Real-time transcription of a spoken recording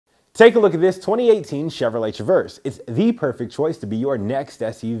Take a look at this 2018 Chevrolet Traverse. It's the perfect choice to be your next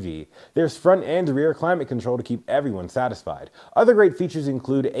SUV. There's front and rear climate control to keep everyone satisfied. Other great features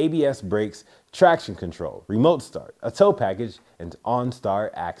include ABS brakes, traction control, remote start, a tow package, and OnStar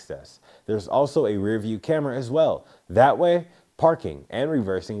access. There's also a rear view camera as well. That way, parking and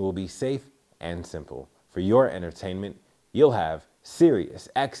reversing will be safe and simple. For your entertainment, you'll have Sirius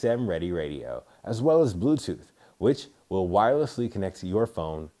XM Ready Radio, as well as Bluetooth, which will wirelessly connect your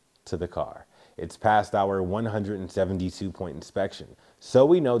phone to the car. It's passed our 172-point inspection, so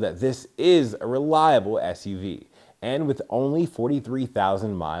we know that this is a reliable SUV. And with only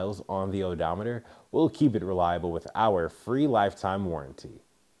 43,000 miles on the odometer, we'll keep it reliable with our free lifetime warranty.